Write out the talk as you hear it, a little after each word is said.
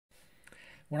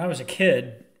when I was a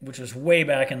kid, which was way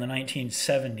back in the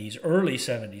 1970s, early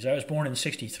 70s, I was born in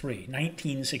 63,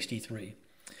 1963.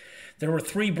 There were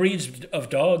three breeds of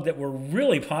dog that were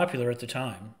really popular at the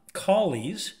time: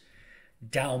 Collies,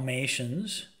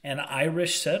 Dalmatians, and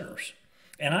Irish Setters.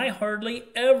 And I hardly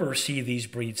ever see these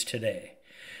breeds today.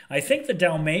 I think the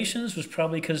Dalmatians was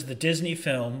probably because the Disney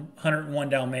film 101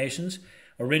 Dalmatians,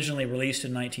 originally released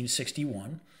in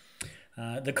 1961.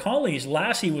 The Collies,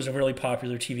 Lassie was a really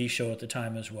popular TV show at the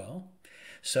time as well.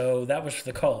 So that was for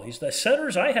the Collies. The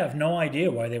Setters, I have no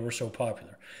idea why they were so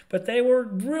popular, but they were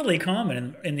really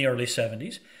common in the early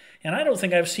 70s, and I don't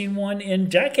think I've seen one in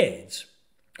decades.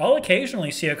 I'll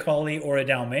occasionally see a Collie or a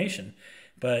Dalmatian,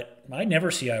 but I never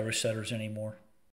see Irish Setters anymore.